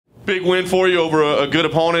big win for you over a good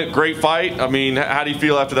opponent, great fight. I mean, how do you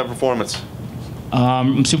feel after that performance?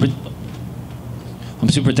 I'm super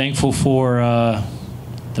thankful for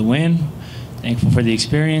the win, thankful for the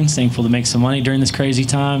experience, thankful to make some money during this crazy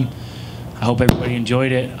time. I hope everybody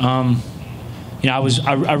enjoyed it. You know,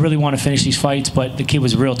 I really want to finish these fights, but the kid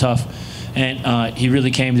was real tough, and he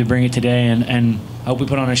really came to bring it today. And I hope we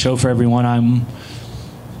put on a show for everyone.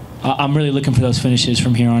 I'm really looking for those finishes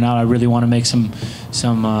from here on out. I really want to make some.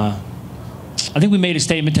 I think we made a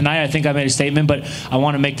statement tonight. I think I made a statement, but I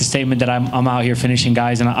want to make the statement that I'm out here finishing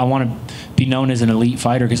guys, and I want to be known as an elite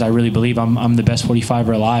fighter because I really believe I'm the best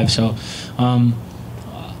 45er alive. So I'm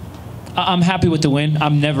happy with the win.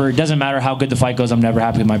 It doesn't matter how good the fight goes, I'm never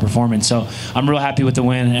happy with my performance. So I'm real happy with the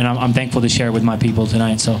win, and I'm thankful to share it with my people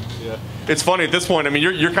tonight. So. Yeah. It's funny at this point. I mean,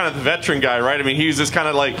 you're kind of the veteran guy, right? I mean, he's this kind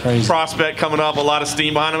of like prospect coming up, a lot of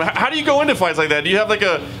steam behind him. How do you go into fights like that? Do you have like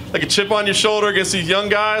a chip on your shoulder against these young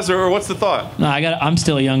guys, or what's the thought? No, I'm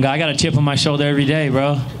still a young guy. I got a chip on my shoulder every day,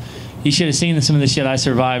 bro. You should have seen some of the shit I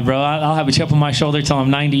survived, bro. I'll have a chip on my shoulder till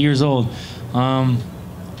I'm 90 years old.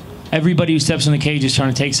 Everybody who steps in the cage is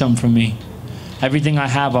trying to take something from me. Everything I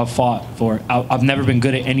have, I've fought for. I've never been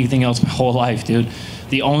good at anything else my whole life, dude.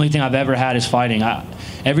 The only thing I've ever had is fighting.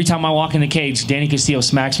 Every time I walk in the cage, Danny Castillo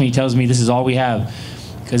smacks me, tells me this is all we have.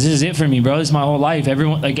 Because this is it for me, bro. This is my whole life.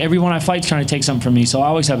 Everyone I fight's trying to take something from me, so I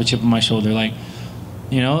always have a chip on my shoulder. Like,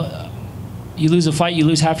 you know, you lose a fight, you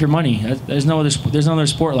lose half your money. There's no other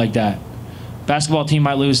sport like that. Basketball team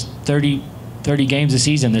might lose 30 games a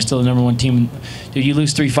season. They're still the #1 team. Dude, you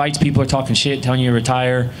lose 3 fights, people are talking shit, telling you to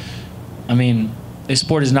retire. I mean, this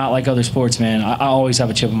sport is not like other sports, man. I always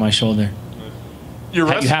have a chip on my shoulder. You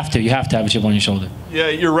have to have a chip on your shoulder. Yeah,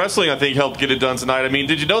 your wrestling, I think, helped get it done tonight. I mean,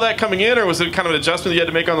 did you know that coming in, or was it kind of an adjustment you had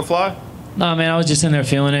to make on the fly? No, man, I was just in there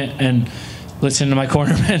feeling it and listening to my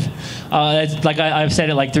cornerman. Like I've said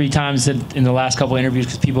it like 3 times in the last couple of interviews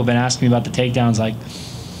because people have been asking me about the takedowns. Like,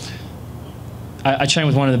 I train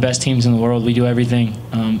with one of the best teams in the world. We do everything,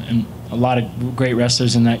 and a lot of great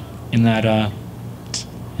wrestlers in my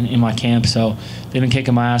camp. So they've been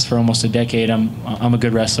kicking my ass for almost a decade. I'm a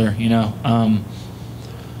good wrestler, you know.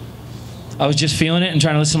 I was just feeling it and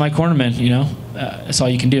trying to listen to my cornerman, you know. That's all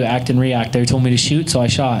you can do, act and react. They told me to shoot, so I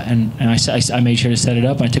shot, and I made sure to set it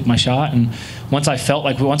up. I took my shot, and once I felt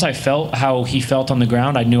how he felt on the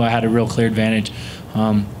ground, I knew I had a real clear advantage.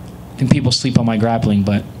 I think people sleep on my grappling,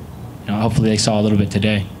 but you know, hopefully they saw a little bit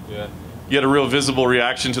today. Yeah. You had a real visible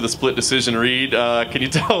reaction to the split decision read. Can you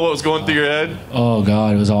tell what was going through your head? Oh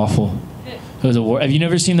God, it was awful. It was a war. Have you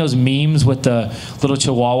never seen those memes with the little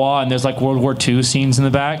chihuahua and there's like World War II scenes in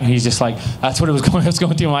the back? And he's just like, that's what it was going. What's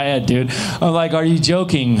going through my head, dude? I'm like, are you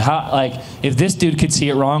joking? Like, if this dude could see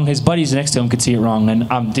it wrong, his buddies next to him could see it wrong.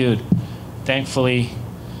 And dude, thankfully,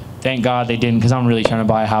 thank God they didn't, because I'm really trying to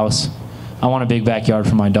buy a house. I want a big backyard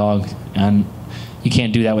for my dog, and you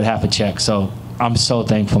can't do that with half a check. So I'm so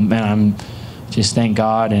thankful, man. I'm just thank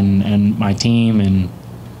God and my team, and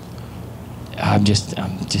I'm just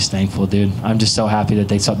thankful, dude. I'm just so happy that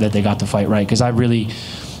they got the fight right, because I mean,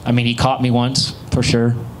 he caught me once for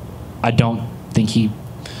sure. I don't think he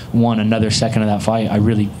won another second of that fight. I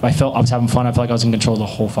felt I was having fun. I felt like I was in control of the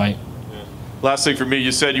whole fight. Yeah. Last thing for me,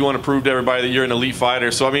 you said you want to prove to everybody that you're an elite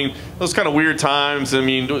fighter. So I mean, those kind of weird times. I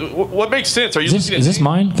mean, what makes sense? Are you? Is this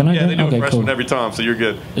mine? Can I? Yeah, they do a fresh one every time, so you're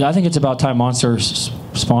good. I think it's about time Monster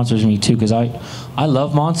sponsors me too, because I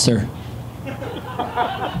love Monster.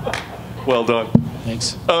 Well done.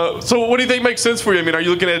 Thanks. So what do you think makes sense for you? I mean, are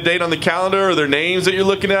you looking at a date on the calendar? Are there names that you're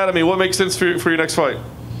looking at? I mean, what makes sense for your next fight?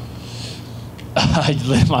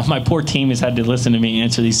 My poor team has had to listen to me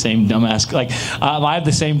answer these same dumbass. Like, I have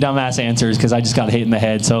the same dumbass answers because I just got hit in the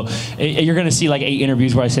head. So you're going to see like 8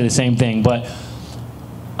 interviews where I say the same thing. But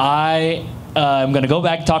I'm going to go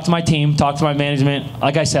back, talk to my team, talk to my management.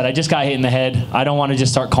 Like I said, I just got hit in the head. I don't want to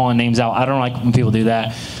just start calling names out. I don't like when people do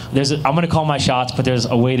that. I'm going to call my shots, but there's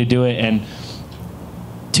a way to do it. And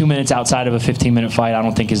 2 minutes outside of a 15-minute fight, I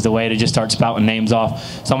don't think is the way to just start spouting names off.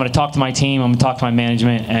 So I'm going to talk to my team. I'm going to talk to my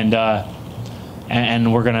management,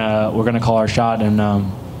 and we're gonna call our shot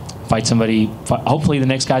and fight somebody. Hopefully, the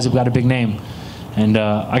next guys have got a big name. And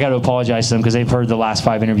I got to apologize to them because they've heard the last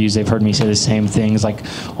 5 interviews. They've heard me say the same things like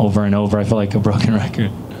over and over. I feel like a broken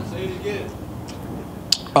record. Say it again.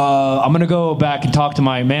 I'm gonna go back and talk to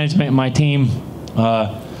my management and my team.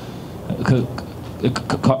 Car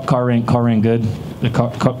ran good. The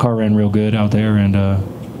car ran real good out there, and.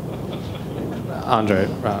 Andre,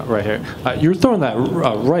 right here. You're throwing that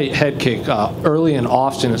right head kick early and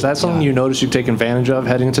often. Is that something you notice you've taken advantage of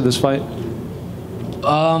heading into this fight?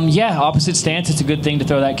 Yeah, opposite stance. It's a good thing to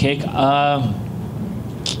throw that kick.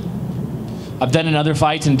 I've done in other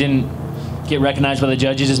fights and didn't get recognized by the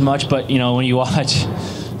judges as much. But you know, when you watch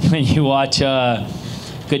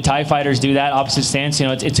good Thai fighters do that opposite stance, you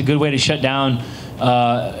know, it's a good way to shut down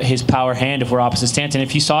his power hand if we're opposite stance. And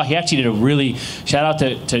if you saw, he actually did a really, shout out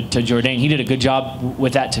to Jourdain, he did a good job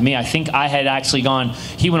with that to me. I think I had actually gone,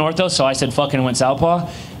 he went ortho, so I said fucking went southpaw,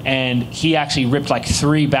 and he actually ripped like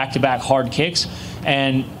 3 back-to-back hard kicks.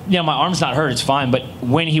 And you know, my arm's not hurt, it's fine, but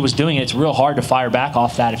when he was doing it, it's real hard to fire back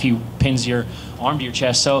off that if he pins your arm to your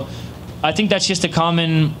chest. So I think that's just a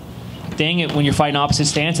common thing when you're fighting opposite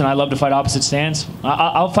stance, and I love to fight opposite stance.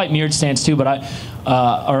 I'll fight mirrored stance too, but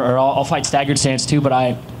I'll fight staggered stance too.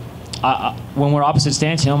 But when we're opposite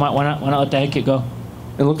stance, you know, why not let the head kick go?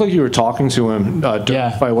 It looked like you were talking to him during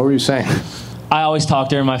the fight. What were you saying? I always talk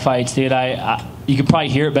during my fights, dude. You could probably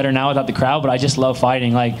hear it better now without the crowd, but I just love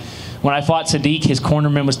fighting. Like when I fought Sadiq, his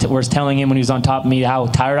cornerman was telling him when he was on top of me how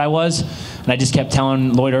tired I was, and I just kept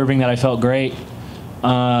telling Lloyd Irving that I felt great.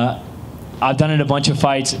 I've done it a bunch of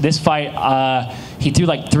fights. This fight, he threw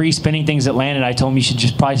like 3 spinning things that landed. I told him you should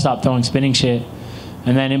just probably stop throwing spinning shit.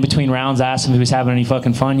 And then in between rounds, I asked him if he was having any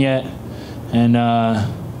fucking fun yet. And I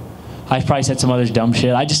probably said some other dumb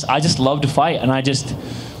shit. I just love to fight, and I just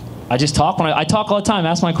talk I talk all the time.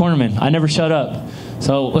 Ask my cornerman. I never shut up.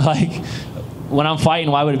 So like when I'm fighting,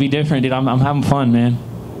 why would it be different, dude? I'm having fun, man.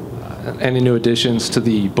 Any new additions to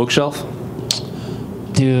the bookshelf?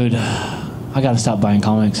 Dude, I gotta stop buying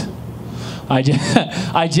comics. I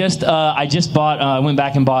just bought. I went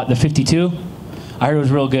back and bought the 52. I heard it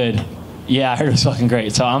was real good. Yeah, I heard it was fucking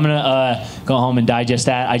great. So I'm gonna go home and digest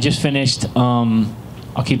that. I just finished.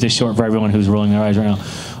 I'll keep this short for everyone who's rolling their eyes right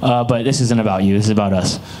now. But this isn't about you. This is about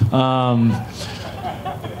us.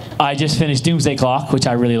 I just finished Doomsday Clock, which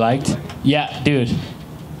I really liked. Yeah, dude.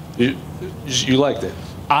 You liked it?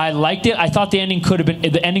 I liked it. I thought the ending could have been.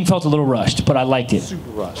 The ending felt a little rushed, but I liked it.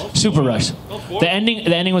 Super rushed. Super rushed. The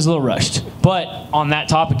ending was a little rushed. But on that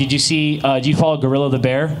topic, did you see? Do you follow Gorilla the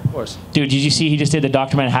Bear? Of course. Dude, did you see he just did the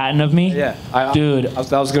Dr. Manhattan of me? Yeah. Dude,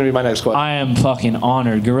 that was going to be my next question. I am fucking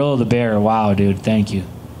honored. Gorilla the Bear. Wow, dude. Thank you.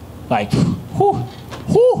 Like,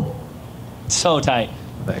 whoo, so tight.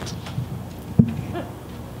 Thanks.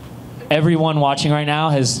 Everyone watching right now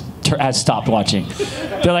has stopped watching.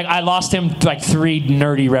 They're like, I lost him like 3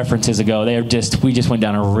 nerdy references ago. We just went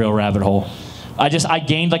down a real rabbit hole. I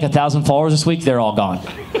gained like 1,000 followers this week. They're all gone.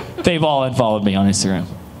 They've all unfollowed me on Instagram.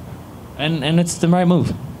 And it's the right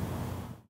move.